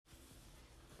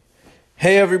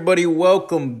Hey everybody,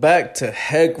 welcome back to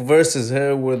Heck versus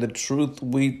Hair, where the truth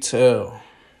we tell.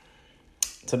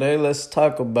 Today let's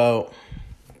talk about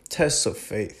tests of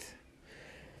faith.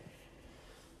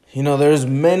 There's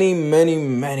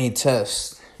many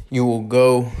tests you will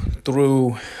go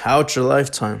throughout your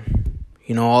lifetime.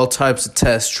 All types of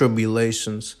tests,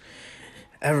 tribulations.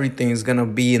 Everything's gonna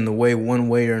be in the way one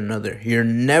way or another. You're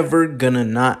never gonna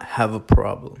not have a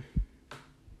problem.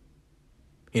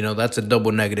 That's a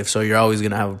double negative, so you're always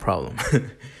going to have a problem.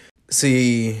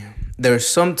 See, there's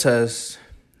some tests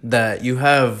that you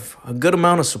have a good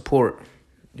amount of support.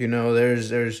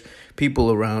 There's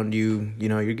people around you,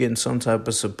 you're getting some type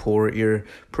of support. You're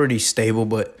pretty stable,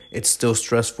 but it's still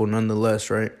stressful nonetheless,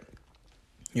 right?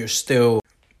 You're still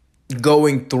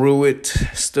going through it,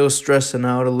 still stressing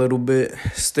out a little bit,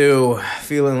 still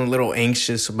feeling a little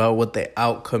anxious about what the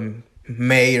outcome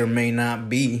may or may not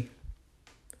be.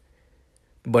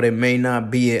 But it may not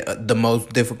be the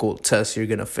most difficult test you're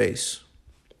going to face.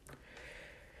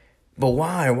 But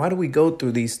why? Why do we go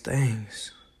through these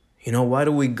things? Why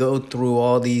do we go through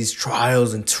all these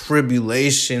trials and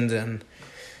tribulations and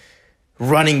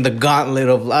running the gauntlet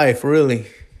of life, really?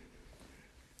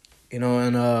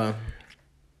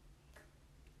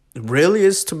 Really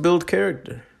is to build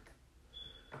character.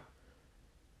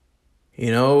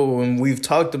 And we've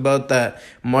talked about that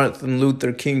Martin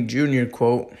Luther King Jr.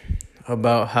 quote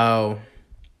about how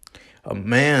a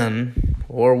man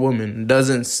or woman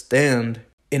doesn't stand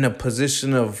in a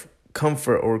position of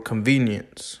comfort or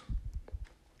convenience,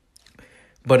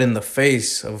 but in the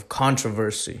face of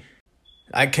controversy.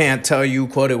 I can't tell you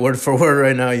quote it word for word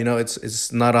right now.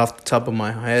 It's not off the top of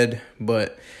my head,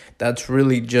 but that's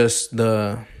really just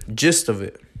the gist of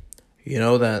it.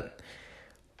 That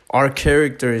our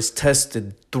character is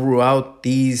tested throughout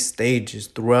these stages,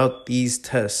 throughout these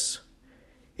tests.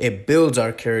 It builds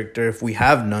our character if we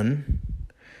have none,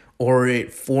 or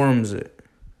it forms it.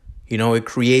 It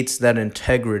creates that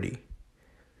integrity.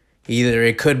 Either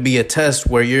it could be a test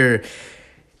where you're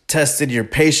tested your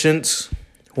patience,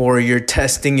 or you're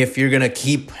testing if you're going to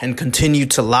keep and continue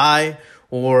to lie,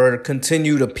 or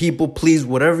continue to people please,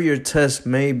 whatever your test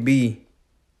may be.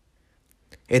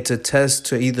 It's a test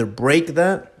to either break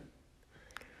that,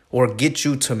 or get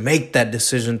you to make that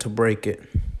decision to break it.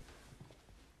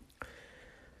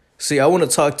 See, I want to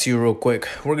talk to you real quick.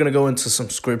 We're going to go into some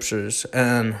scriptures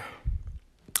and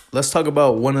let's talk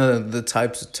about one of the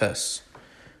types of tests.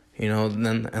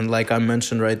 And like I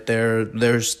mentioned right there,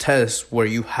 there's tests where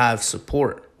you have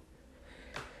support.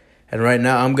 And right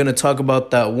now I'm going to talk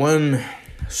about that one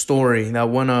story, that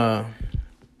one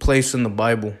place in the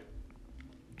Bible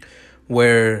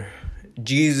where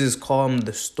Jesus calmed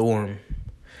the storm.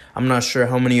 I'm not sure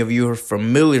how many of you are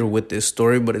familiar with this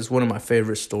story, but it's one of my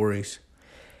favorite stories.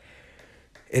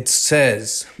 It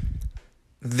says,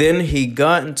 then he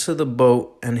got into the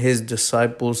boat and his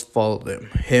disciples followed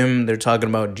him. They're talking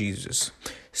about Jesus.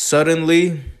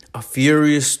 Suddenly, a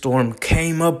furious storm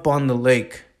came up on the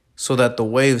lake so that the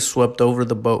waves swept over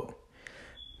the boat.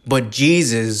 But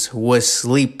Jesus was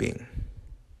sleeping.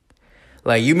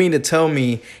 Like, you mean to tell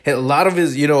me a lot of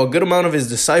his, a good amount of his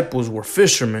disciples were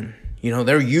fishermen.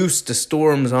 They're used to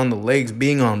storms on the lakes,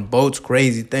 being on boats,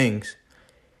 crazy things.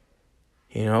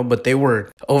 But they were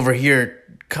over here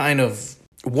kind of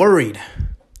worried,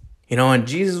 and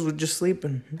Jesus was just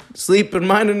sleeping,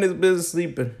 minding his business,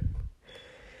 sleeping.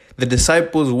 The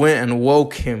disciples went and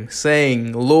woke him,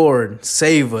 saying, Lord,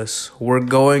 save us, we're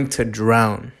going to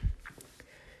drown.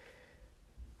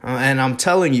 And I'm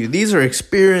telling you, these are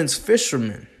experienced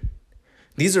fishermen.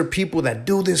 These are people that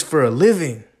do this for a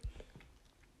living.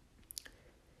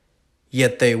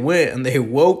 Yet they went and they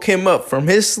woke him up from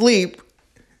his sleep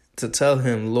to tell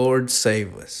him, Lord,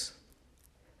 save us.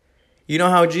 You know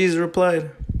how Jesus replied?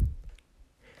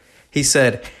 He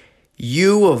said,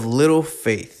 you of little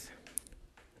faith,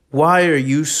 why are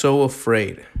you so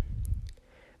afraid?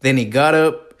 Then he got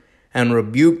up and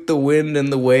rebuked the wind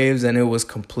and the waves, and it was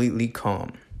completely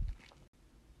calm.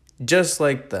 Just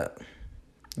like that,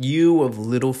 you of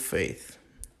little faith.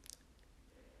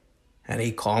 And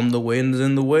he calmed the winds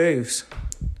and the waves.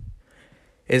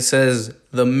 It says,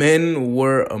 the men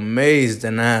were amazed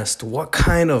and asked, what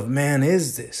kind of man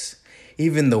is this?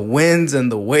 Even the winds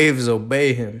and the waves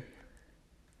obey him.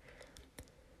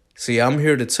 See, I'm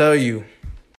here to tell you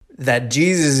that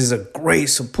Jesus is a great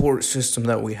support system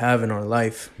that we have in our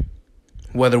life,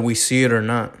 whether we see it or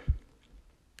not.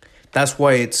 That's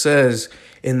why it says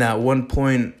in that one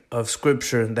point of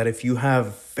scripture that if you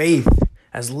have faith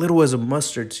as little as a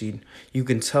mustard seed, you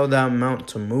can tell that mountain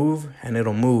to move and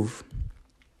it'll move.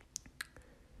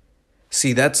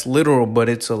 See, that's literal, but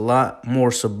it's a lot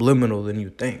more subliminal than you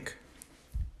think.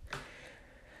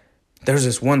 There's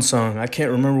this one song, I can't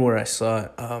remember where I saw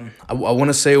it. I want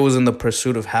to say it was in The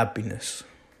Pursuit of Happiness,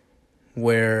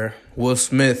 where Will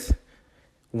Smith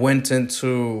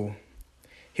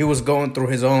he was going through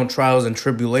his own trials and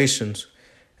tribulations,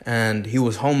 and he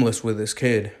was homeless with his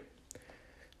kid.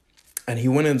 And he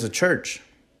went into church,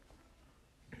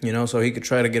 so he could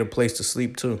try to get a place to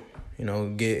sleep too,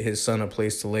 get his son a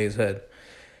place to lay his head.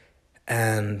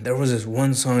 And there was this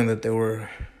one song that they were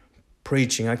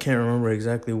preaching. I can't remember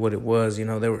exactly what it was. They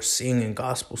were singing,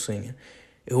 gospel singing.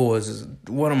 It was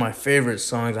one of my favorite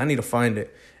songs. I need to find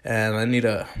it, and I need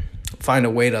to find a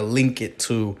way to link it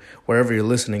to wherever you're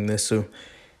listening this to.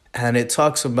 And it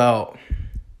talks about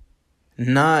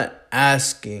not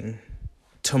asking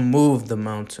to move the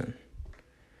mountain,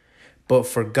 but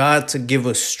for God to give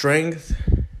us strength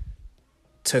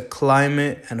to climb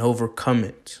it and overcome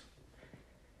it.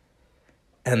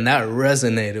 And that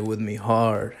resonated with me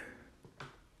hard.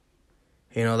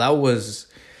 That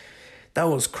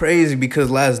was crazy, because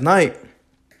last night,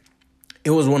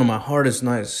 it was one of my hardest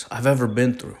nights I've ever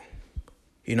been through.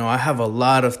 I have a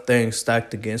lot of things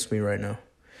stacked against me right now.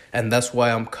 And that's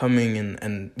why I'm coming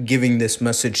and giving this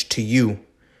message to you.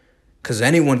 Because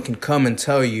anyone can come and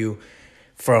tell you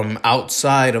from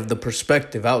outside of the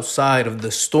perspective, outside of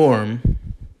the storm,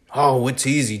 oh, it's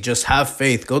easy. Just have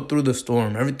faith. Go through the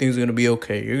storm. Everything's going to be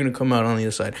okay. You're going to come out on the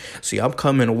other side. See, I'm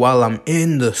coming while I'm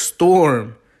in the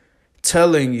storm,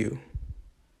 telling you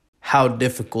how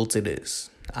difficult it is.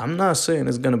 I'm not saying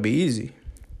it's going to be easy.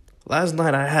 Last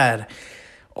night I had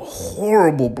a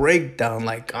horrible breakdown.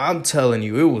 Like, I'm telling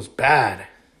you, it was bad.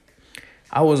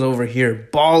 I was over here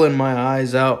bawling my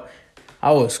eyes out.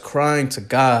 I was crying to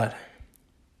God.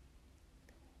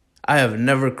 I have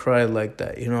never cried like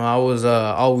that. I was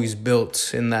always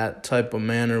built in that type of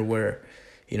manner where,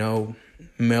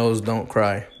 males don't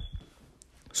cry.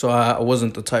 So I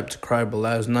wasn't the type to cry, but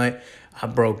last night I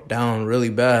broke down really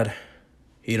bad.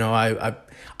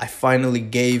 I finally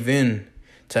gave in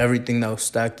to everything that was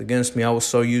stacked against me. I was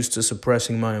so used to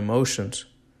suppressing my emotions.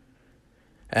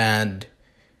 And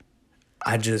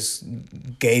I just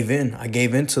gave in. I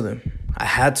gave in to them. I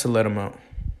had to let them out.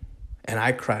 And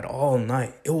I cried all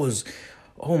night. It was,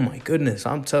 oh my goodness,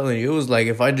 I'm telling you, it was like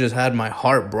if I just had my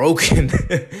heart broken.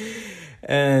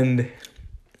 And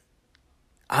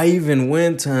I even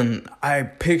went and I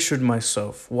pictured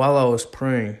myself while I was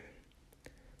praying,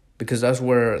 because that's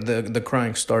where the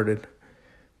crying started.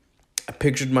 I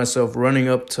pictured myself running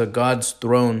up to God's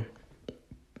throne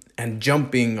and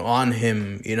jumping on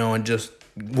him, and just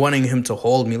wanting him to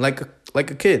hold me like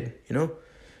a kid,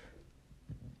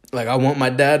 Like I want my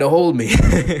dad to hold me,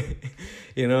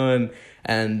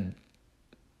 and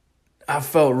I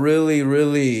felt really,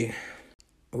 really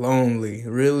lonely,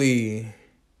 really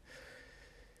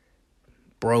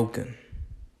broken,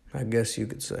 I guess you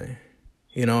could say.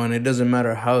 And it doesn't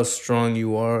matter how strong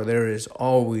you are, there is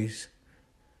always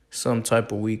some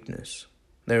type of weakness.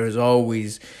 There is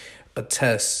always a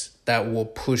test that will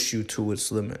push you to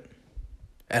its limit.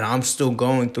 And I'm still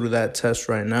going through that test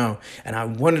right now. And I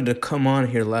wanted to come on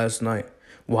here last night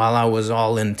while I was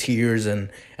all in tears and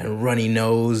runny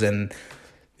nose and,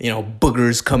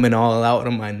 boogers coming all out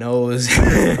of my nose.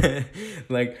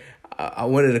 Like, I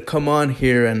wanted to come on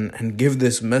here and give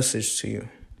this message to you.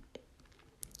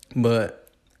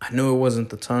 But I knew it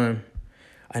wasn't the time.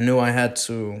 I knew I had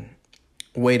to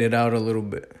wait it out a little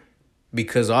bit,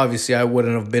 because obviously I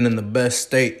wouldn't have been in the best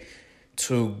state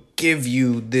to give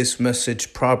you this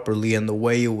message properly and the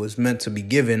way it was meant to be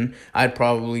given. I'd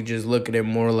probably just look at it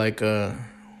more like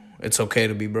it's okay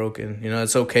to be broken.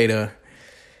 It's okay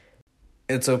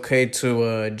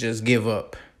to just give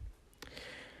up.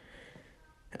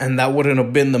 And that wouldn't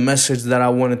have been the message that I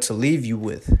wanted to leave you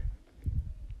with.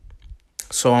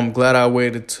 So I'm glad I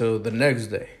waited till the next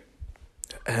day.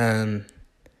 And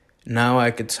now I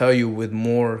could tell you with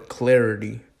more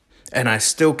clarity. And I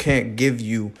still can't give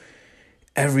you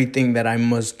everything that I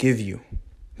must give you,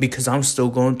 because I'm still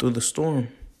going through the storm.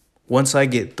 Once I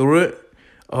get through it,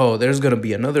 there's going to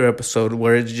be another episode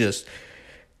where it's just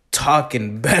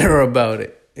talking better about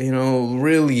it,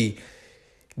 really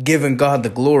giving God the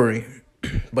glory.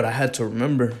 But I had to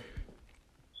remember,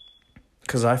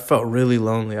 because I felt really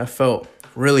lonely. I felt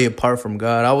really apart from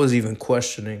God. I was even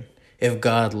questioning if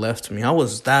God left me. I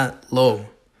was that low.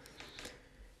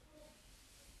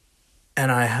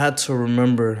 And I had to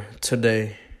remember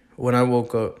today, when I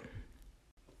woke up,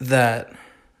 that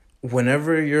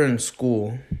whenever you're in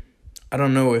school, I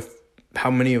don't know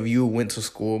how many of you went to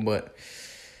school, but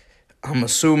I'm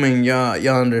assuming y'all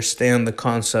understand the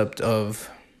concept of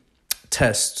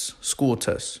tests, school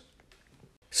tests.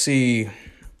 See,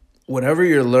 whatever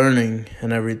you're learning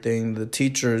and everything, the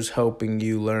teacher is helping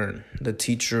you learn. The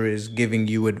teacher is giving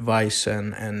you advice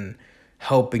and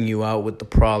helping you out with the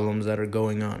problems that are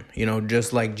going on.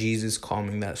 Just like Jesus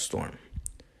calming that storm.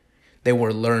 They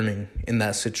were learning in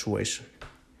that situation.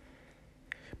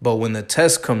 But when the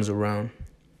test comes around,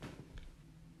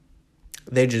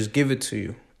 they just give it to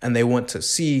you. And they want to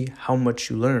see how much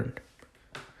you learned.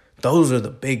 Those are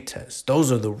the big tests.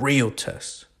 Those are the real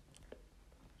tests.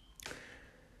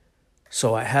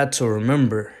 So I had to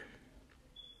remember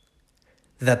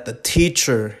that the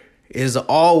teacher is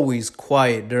always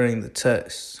quiet during the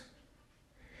test.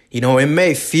 It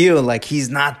may feel like he's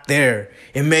not there.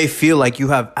 It may feel like you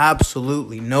have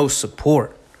absolutely no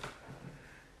support.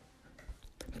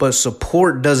 But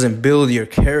support doesn't build your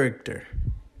character.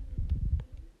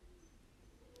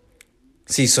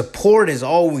 See, support is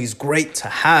always great to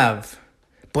have,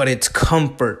 but it's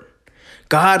comfort.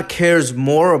 God cares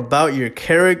more about your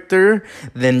character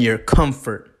than your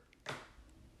comfort.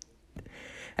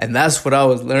 And that's what I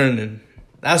was learning.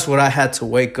 That's what I had to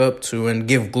wake up to and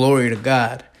give glory to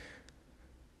God.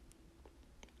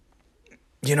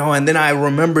 And then I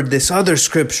remembered this other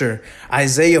scripture,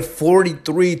 Isaiah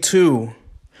 43:2.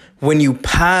 When you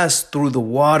pass through the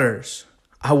waters,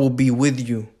 I will be with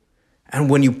you. And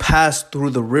when you pass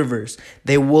through the rivers,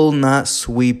 they will not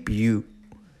sweep you.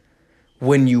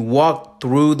 When you walk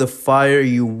through the fire,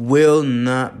 you will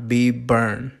not be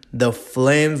burned. The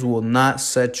flames will not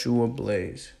set you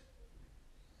ablaze.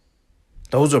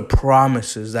 Those are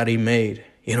promises that he made.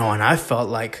 And I felt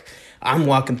like I'm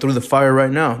walking through the fire right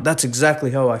now. That's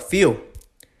exactly how I feel.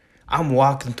 I'm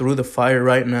walking through the fire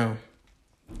right now.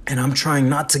 And I'm trying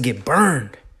not to get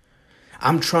burned.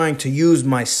 I'm trying to use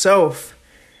myself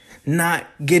not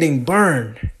getting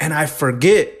burned. And I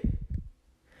forget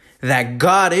that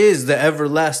God is the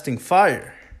everlasting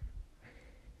fire.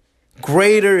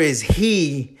 Greater is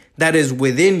he that is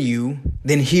within you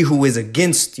than he who is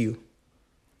against you.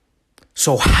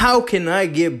 So how can I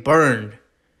get burned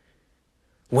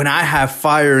when I have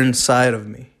fire inside of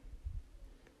me?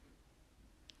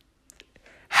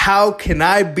 How can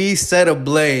I be set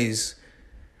ablaze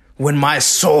when my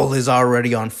soul is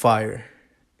already on fire?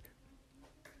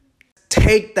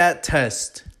 Take that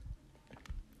test.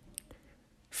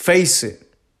 Face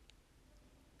it.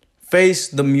 Face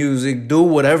the music. Do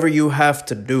whatever you have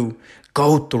to do.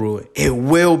 Go through it. It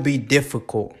will be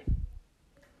difficult.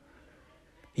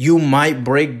 You might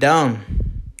break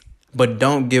down, but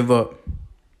don't give up.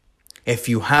 If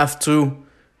you have to,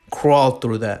 crawl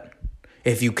through that.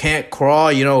 If you can't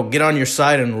crawl, get on your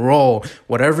side and roll.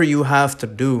 Whatever you have to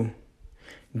do,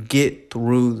 get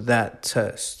through that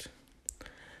test.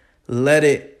 Let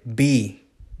it be.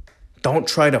 Don't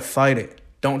try to fight it.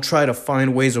 Don't try to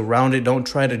find ways around it. Don't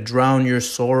try to drown your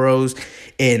sorrows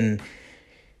in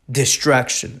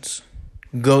distractions.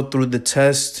 Go through the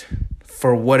test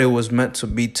for what it was meant to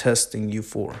be testing you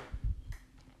for.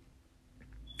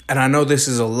 And I know this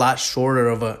is a lot shorter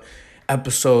of an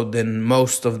episode than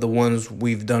most of the ones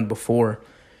we've done before.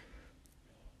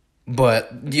 But,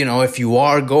 if you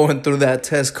are going through that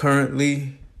test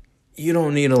currently, you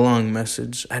don't need a long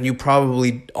message. And you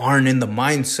probably aren't in the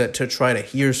mindset to try to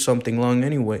hear something long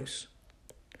anyways.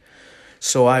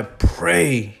 So I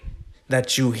pray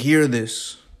that you hear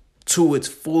this to its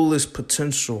fullest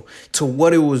potential, to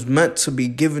what it was meant to be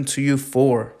given to you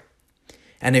for.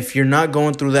 And if you're not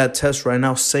going through that test right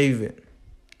now, save it.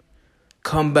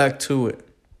 Come back to it.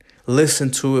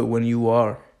 Listen to it when you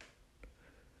are.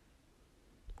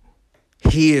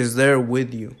 He is there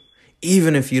with you,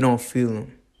 even if you don't feel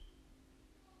him.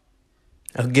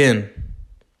 Again,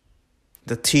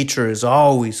 the teacher is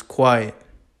always quiet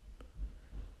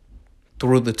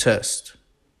through the test.